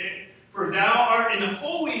for the dead. For thou art an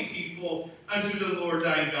holy people unto the Lord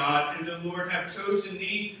thy God, and the Lord hath chosen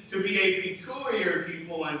thee to be a peculiar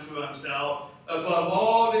people unto himself, above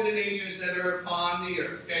all the nations that are upon the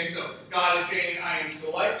earth." Okay, so God is saying, I am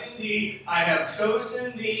selecting thee, I have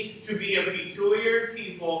chosen thee to be a peculiar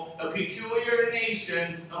people, a peculiar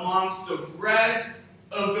nation amongst the rest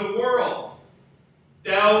of the world.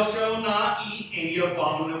 Thou shalt not eat any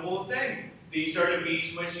abominable thing. These are the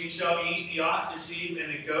beasts which ye shall eat: the ox, the sheep,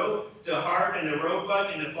 and the goat, the hart, and the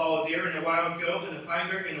roebuck, and the fallow deer, and the wild goat, and the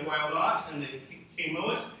pygarg, and the wild ox, and the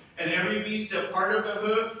camelus, and every beast that parteth the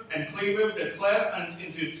hoof, and cleaveth the cleft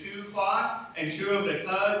into two claws, and cheweth the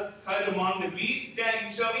cud among the beasts, that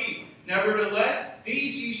ye shall eat. Nevertheless,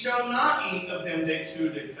 these ye shall not eat of them that chew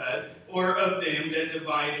the cud, or of them that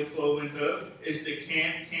divide the cloven hoof, is the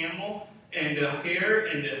camel, and the hare,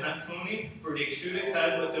 and the honey, for they chew the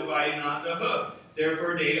cud, but divide not the hoof.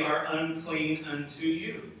 Therefore they are unclean unto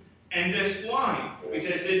you. And the swine,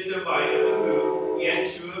 because it divided the hoof, yet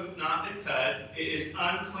cheweth not the cud, it is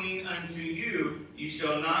unclean unto you. Ye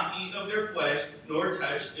shall not eat of their flesh, nor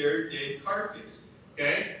touch their dead carcass.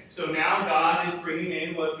 Okay? So now God is bringing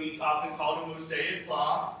in what we often call the Mosaic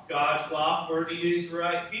law, God's law for the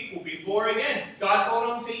Israelite people. Before, again, God told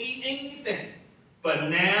them to eat anything. But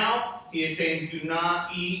now, he is saying, do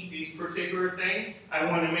not eat these particular things. I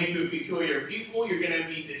want to make you a peculiar people. You're going to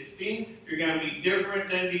be distinct. You're going to be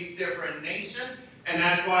different than these different nations. And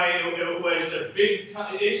that's why it was a big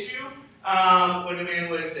issue when the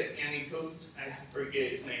man was at Antiochus, I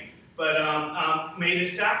forget his name, but made a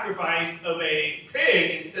sacrifice of a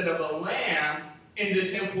pig instead of a lamb in the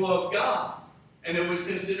temple of God. And it was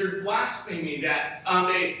considered blasphemy that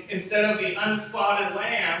they, instead of the unspotted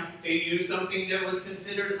lamb, they used something that was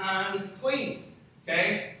considered unclean.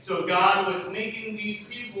 Okay? So God was making these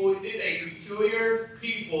people a peculiar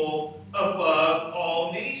people above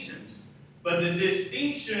all nations. But the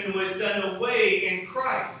distinction was done away in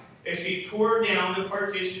Christ as he tore down the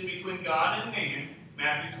partition between God and man.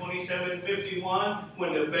 Matthew 27:51,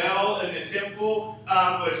 when the veil in the temple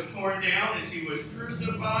was torn down as he was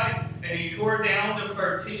crucified, and he tore down the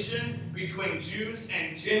partition between Jews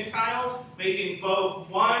and Gentiles, making both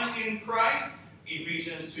one in Christ,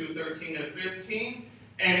 Ephesians 2:13-15.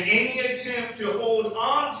 And any attempt to hold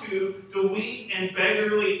on to the weak and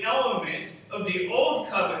beggarly elements of the old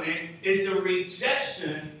covenant is a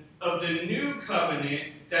rejection of the new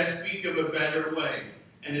covenant that speak of a better way.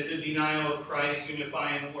 And is a denial of Christ's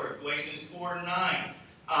unifying work. Galatians 4:9.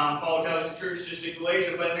 Paul tells the church just in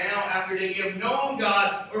Galatia, but now after they have known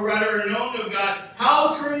God, or rather known of God,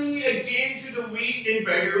 how turn ye again to the weak and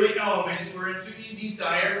beggarly elements, whereunto ye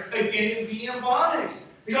desire again to be in bondage?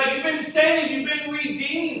 He's like, you've been saved, you've been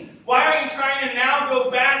redeemed. Why are you trying to now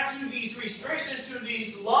go back to these restrictions, to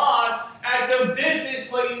these laws, as though this is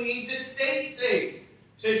what you need to stay saved? He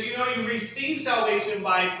says, you receive salvation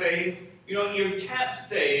by faith. You're kept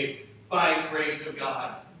saved by grace of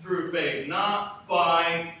God through faith, not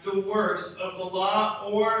by the works of the law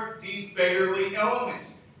or these beggarly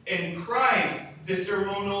elements. In Christ, the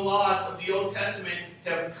ceremonial laws of the Old Testament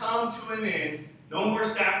have come to an end. No more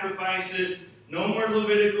sacrifices, no more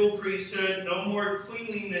Levitical priesthood, no more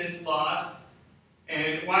cleanliness laws.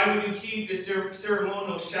 And why would you keep the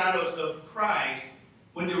ceremonial shadows of Christ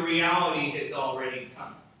when the reality has already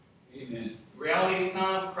come? Amen. Reality has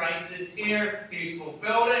come, Christ is here, He's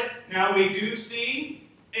fulfilled it. Now we do see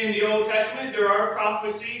in the Old Testament there are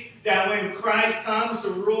prophecies that when Christ comes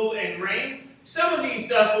to rule and reign, some of these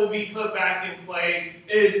stuff will be put back in place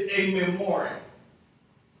as a memorial.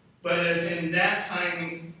 But as in that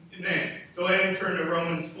time, then, go ahead and turn to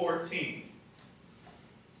Romans 14.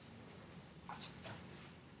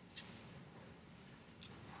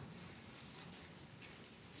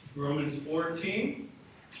 Romans 14,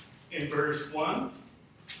 in verse 1.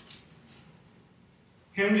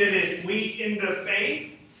 Him that is weak in the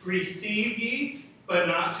faith, receive ye, but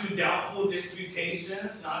not to doubtful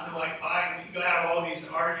disputations, not to fight. You have all these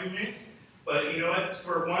arguments. But you know what?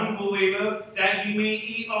 For one believeth that he may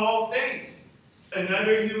eat all things.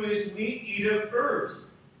 Another who is weak eateth herbs.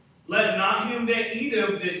 Let not him that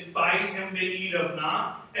eateth despise him that eateth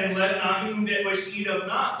not, and let not him that which eateth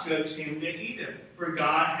not judge him that eateth, for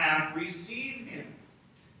God hath received him.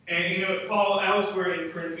 And Paul elsewhere in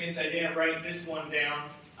Corinthians, I didn't write this one down,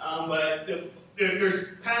 but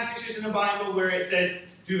there's passages in the Bible where it says,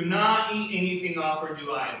 do not eat anything offered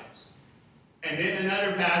to idols. And then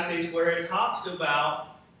another passage where it talks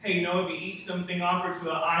about, hey, if you eat something offered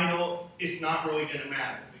to an idol, it's not really going to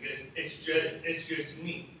matter because it's just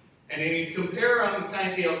meat. And then you compare them and kind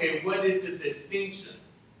of say, okay, what is the distinction?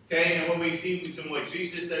 Okay, and what we see between what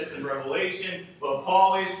Jesus says in Revelation, what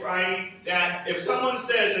Paul is writing, that if someone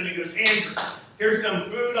says, and he goes, Andrew, here's some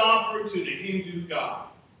food offered to the Hindu god.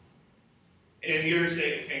 And you're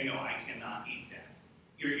saying, okay, no, I cannot eat that.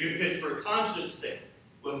 Because for conscience sake,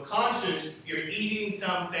 with conscience, you're eating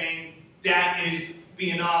something that is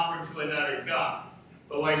being offered to another god.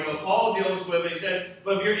 But what Paul deals with, he says,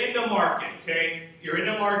 but if you're in the market, okay, you're in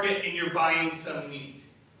the market and you're buying some meat. He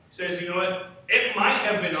says, you know what? It might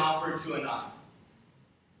have been offered to an idol.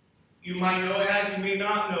 You might know it has, you may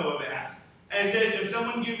not know if it has. And it says, if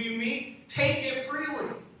someone give you meat, take it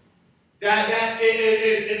freely.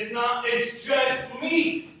 It's just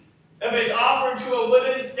meat. If it's offered to a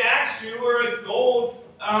wooden statue or a gold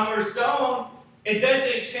or stone, it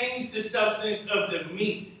doesn't change the substance of the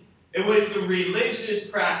meat. It was the religious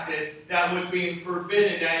practice that was being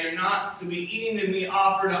forbidden, that you're not to be eating the meat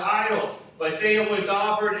offered to idols. But say it was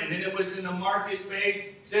offered and then it was in the market space,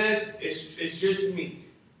 it says it's just meat.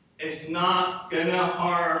 It's not going to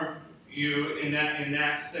harm you in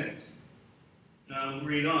that sense. Now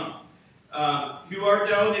read on. Who art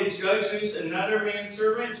thou that judgest another man's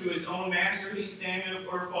servant? To his own master he standeth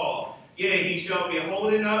or fall. Yea, he shall be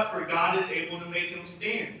holding up, for God is able to make him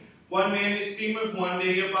stand. One man esteemeth one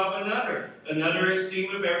day above another, another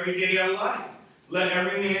esteemeth every day alike. Let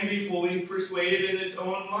every man be fully persuaded in his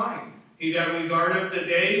own mind. He that regardeth the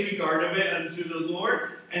day, regardeth it unto the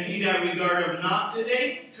Lord, and he that regardeth not the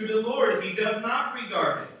day, to the Lord he doth not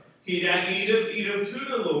regard it. He that eateth, eateth to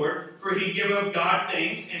the Lord, for he giveth God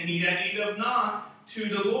thanks, and he that eateth not, to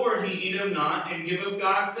the Lord he eateth not, and giveth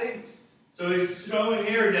God thanks. So it's showing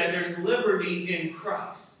here that there's liberty in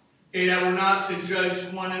Christ. Okay, that we're not to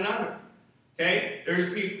judge one another. Okay,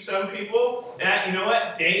 there's some people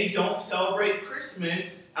that, they don't celebrate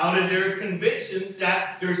Christmas out of their convictions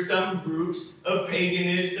that there's some groups of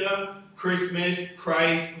paganism, Christmas,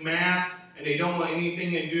 Christ, Mass, and they don't want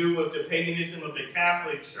anything to do with the paganism of the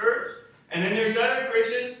Catholic Church. And then there's other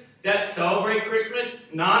Christians that celebrate Christmas,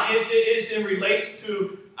 not as it relates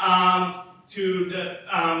to the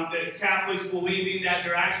Catholics believing that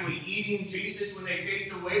they're actually eating Jesus when they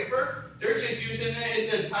take the wafer. They're just using it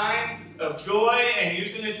as a time of joy and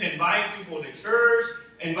using it to invite people to church,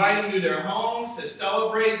 invite them to their homes to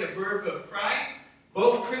celebrate the birth of Christ.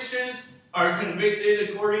 Both Christians are convicted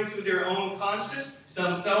according to their own conscience.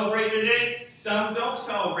 Some celebrate today, some don't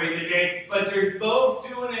celebrate today, but they're both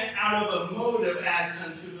doing it out of a motive as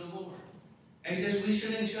unto the Lord. And he says we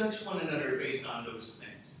shouldn't judge one another based on those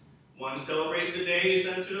things. One celebrates the day as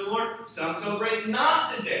unto the Lord. Some celebrate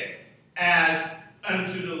not the day as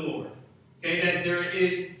unto the Lord. Okay, that there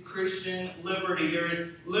is Christian liberty. There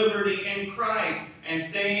is liberty in Christ. And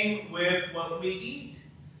same with what we eat.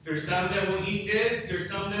 There's some that will eat this, there's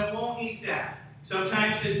some that won't eat that.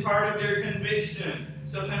 Sometimes it's part of their conviction.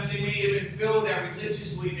 Sometimes they may even feel that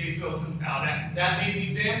religiously they feel compelled. That may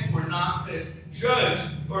be them. We're not to judge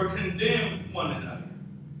or condemn one another.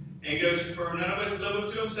 And he goes, for none of us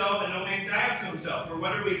liveth to himself, and no man dieth to himself. For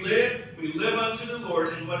whether we live unto the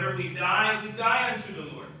Lord, and whether we die unto the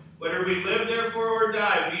Lord. Whether we live therefore or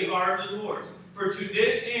die, we are the Lord's. For to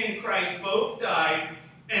this end Christ both died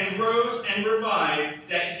and rose and revived,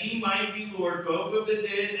 that he might be Lord both of the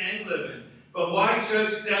dead and living. But why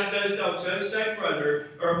dost thou judge thy brother?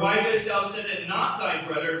 Or why dost thou set it not thy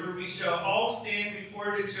brother? For we shall all stand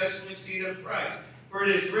before the judgment seat of Christ. For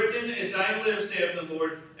it is written, As I live, saith the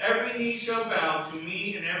Lord, every knee shall bow to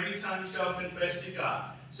me, and every tongue shall confess to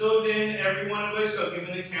God. So then every one of us shall give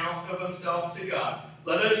an account of himself to God.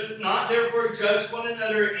 Let us not therefore judge one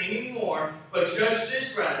another any more, but judge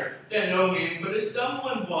this rather, that no man put a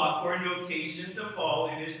stumbling block or an occasion to fall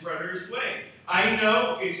in his brother's way. I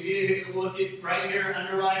know, okay, see, look at right here,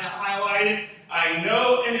 underlined, highlighted. I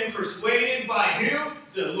know and am persuaded by who?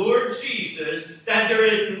 The Lord Jesus, that there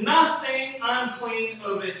is nothing unclean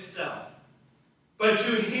of itself. But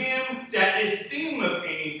to him that esteemeth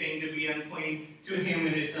anything to be unclean, to him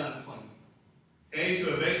it is unclean. Okay,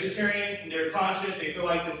 to a vegetarian, in their conscience, they feel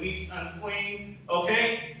like the meat's unclean.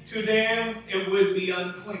 Okay, to them, it would be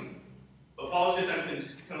unclean. But Paul says,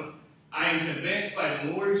 I am convinced by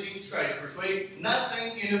the Lord Jesus Christ, persuaded,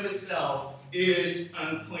 nothing in of itself is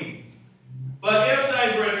unclean. But if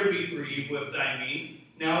thy brother be grieved with thy meat,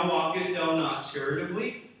 now walkest thou not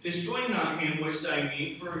charitably? Destroy not him which thy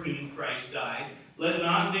meat, for whom Christ died. Let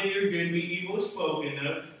not then your good be evil spoken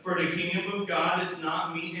of, for the kingdom of God is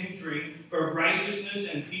not meat and drink, but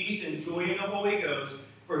righteousness and peace and joy in the Holy Ghost.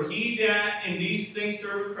 For he that in these things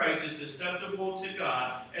serveth Christ is acceptable to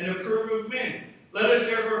God and approved of men. Let us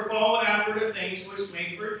therefore follow after the things which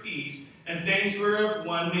make for peace, and things whereof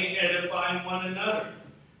one may edify one another.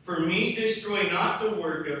 For meat destroy not the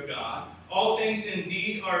work of God. All things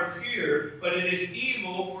indeed are pure, but it is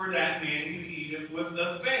evil for that man who eateth with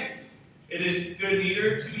offense. It is good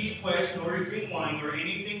neither to eat flesh, nor to drink wine, or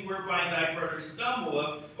anything whereby thy brother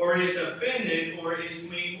stumbleth, or is offended, or is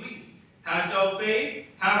made weak. Hast thou faith?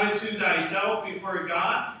 Have it to thyself before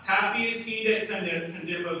God. Happy is he that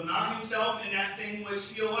condemneth not himself in that thing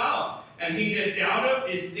which he alloweth. And he that doubteth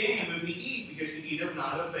is damned if he eat, because he eateth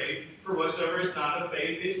not of faith. For whatsoever is not of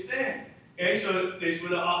faith is sin. Okay, so this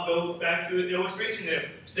would go back to the illustration there.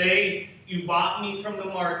 Say you bought meat from the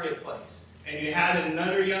marketplace, and you had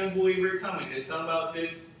another young believer coming. There's something about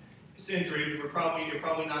this century, you're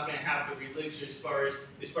probably not going to have the religious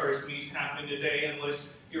as far as meats happen today,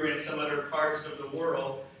 unless you're in some other parts of the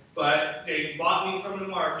world. But they bought meat from the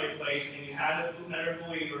marketplace, and you had another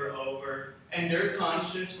believer over, and their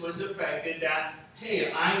conscience was affected that,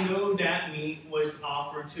 hey, I know that meat was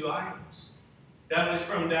offered to idols. That was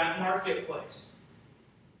from that marketplace.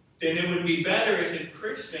 Then it would be better as a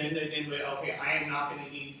Christian that then, okay, I am not going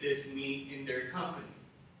to eat this meat in their company,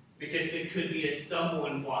 because it could be a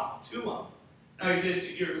stumbling block to them. Now he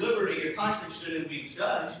says, your liberty, your conscience shouldn't be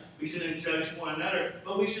judged. We shouldn't judge one another,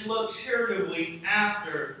 but we should look charitably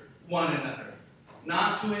after one another,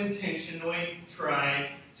 not to intentionally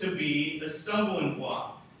try to be a stumbling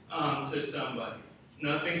block to somebody.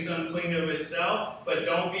 Nothing's unclean of itself, but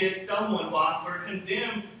don't be a stumbling block or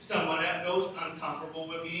condemn someone that feels uncomfortable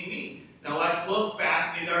with eating meat. Now let's look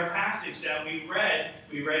back at our passage that we read.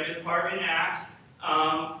 We read the part in Acts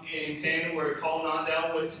in 10 where call not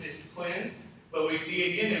thou which is cleansed. But we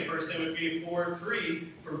see again in 1 Timothy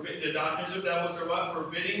 4:3, the doctrines of devils are what?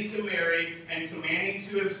 Forbidding to marry and commanding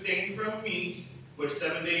to abstain from meats, which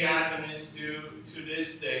Seventh-day Adventists do to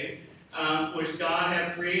this day, which God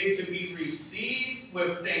hath created to be received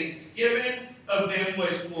with thanksgiving of them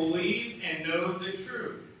which believe and know the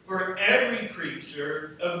truth. For every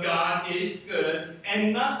creature of God is good,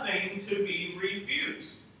 and nothing to be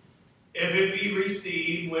refused, if it be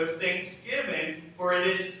received with thanksgiving, for it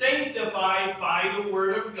is sanctified by the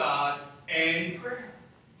word of God and prayer.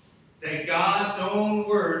 That God's own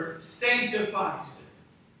word sanctifies it.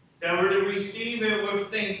 That we're to receive it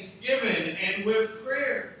with thanksgiving and with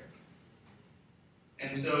prayer.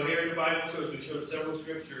 And so here the Bible shows, we showed several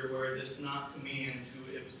scriptures where it does not command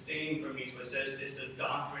to abstain from meats, but says it's a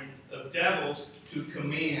doctrine of devils to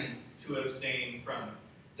command to abstain from it.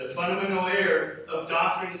 The fundamental error of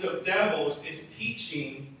doctrines of devils is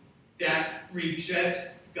teaching that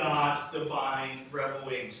rejects God's divine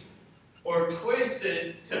revelation, or twists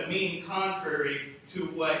it to mean contrary to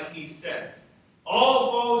what he said. All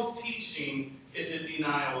false teaching is a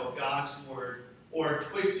denial of God's word, or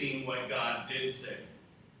twisting what God did say.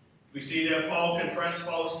 We see that Paul confronts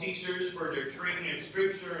false teachers for their treatment of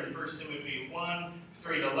Scripture in 1 Timothy 1,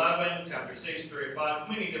 3-11, chapter 6, 3-5,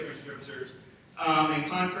 many different scriptures. And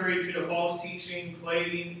contrary to the false teaching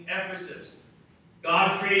plaguing Ephesus,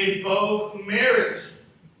 God created both marriage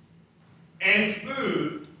and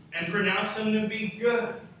food and pronounced them to be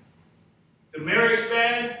good. The marriage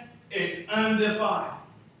bed is undefiled.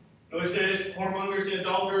 Notice this, whoremongers and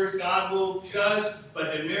adulterers God will judge,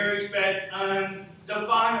 but the marriage bed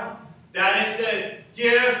undefiled. That is a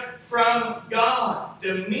gift from God.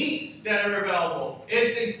 The meats that are available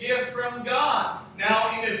is a gift from God.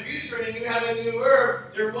 Now, in the future, when you have a new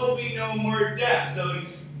earth, there will be no more death. So you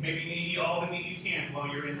maybe need all the meat you can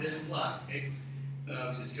while you're in this life. Okay?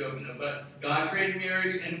 Just joking. But God created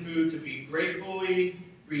marriage and food to be gratefully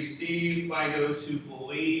received by those who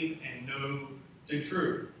believe and know the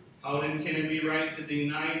truth. How then can it be right to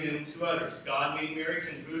deny them to others? God made marriage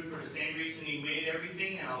and food for the same reason He made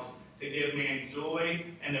everything else, to give man joy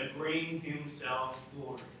and to bring Himself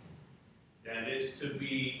glory. That is to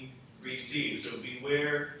be received. So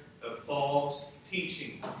beware of false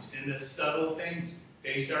teaching. It's in the subtle things.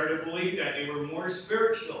 They started to believe that they were more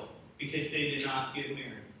spiritual because they did not get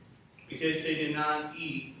married, because they did not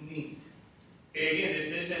eat meat. Okay, again,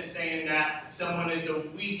 this isn't saying that someone is a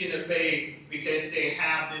weak in the faith because they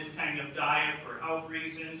have this kind of diet for health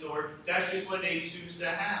reasons, or that's just what they choose to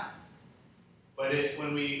have. But it's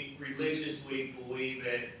when we religiously believe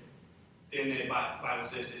it, then the Bible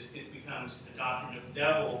says it becomes the doctrine of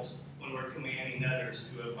devils when we're commanding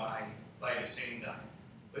others to abide by the same diet.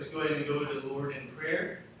 Let's go ahead and go to the Lord in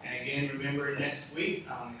prayer. And again, remember next week,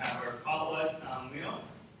 have our potluck meal.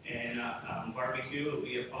 And barbecue will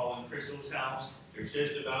be at Paul and Crystal's house. They're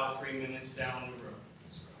just about 3 minutes down the road.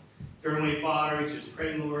 So, Heavenly Father, we just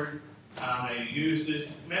pray, Lord, I use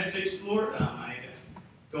this message, Lord. I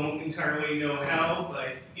don't entirely know how,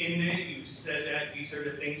 but in it you said that these are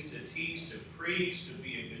the things to teach, to preach, to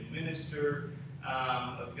be a good minister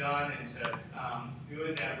of God, and to do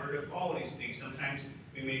it that we're to follow these things. Sometimes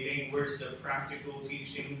we may think, where's the practical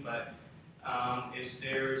teaching? But it's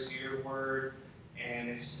there's your word. And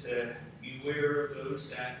it's to beware of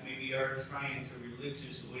those that maybe are trying to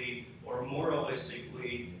religiously or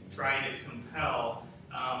moralistically trying to compel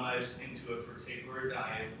us into a particular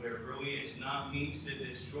diet where really it's not meats that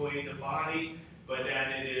destroy the body, but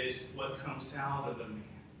that it is what comes out of a man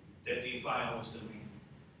that defiles the man.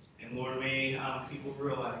 And Lord, may people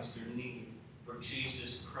realize their need for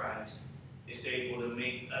Jesus Christ is able to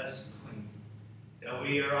make us clean. That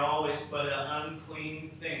we are always but an unclean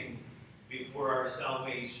thing before our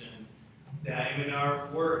salvation, that even our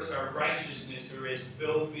works, our righteousness are as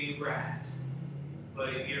filthy rags,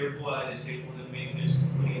 but your blood is able to make us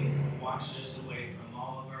clean, wash us away from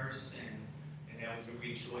all of our sin, and that we can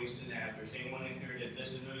rejoice in that. If there's anyone in here that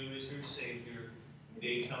doesn't know you as their Savior,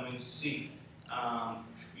 they come and seek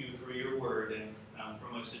you for your word, and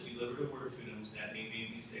from us to deliver the word to them, so that they may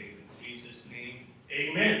be saved. In Jesus' name,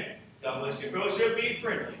 amen. God bless you. Fellowship, be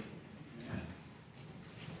friendly.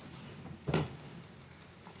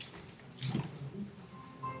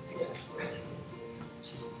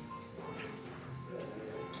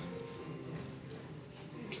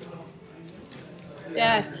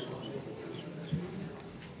 Dad.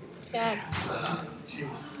 Dad.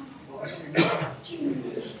 Jeez.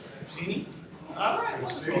 Jeannie? All right. We'll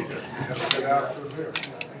see. You have to get after there.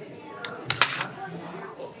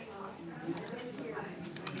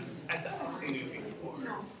 I thought I'd seen you before.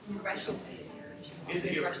 Russian. Is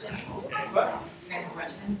it your Russian? Okay. What? You guys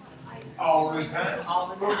Russian? All the time. All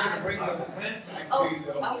the We're gonna time. bring the plants back to Oh, you,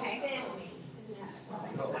 though. okay.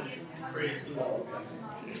 Praise the Lord.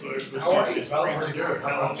 How are you? Pretty good.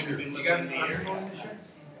 How about you? You got the year?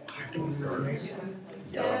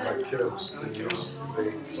 My kids, they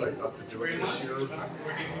decided not to do it this year.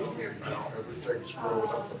 Everything's growing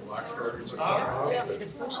up, the blackberries are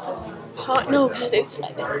coming up. No, because it's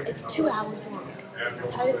 2 hours long.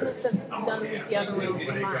 Titus must have done the other one When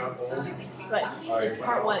he got tomorrow. home, But it's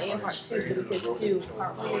part 1 and part 2, so we could do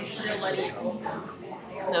part 1. Still letting.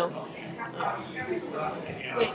 No. Wait,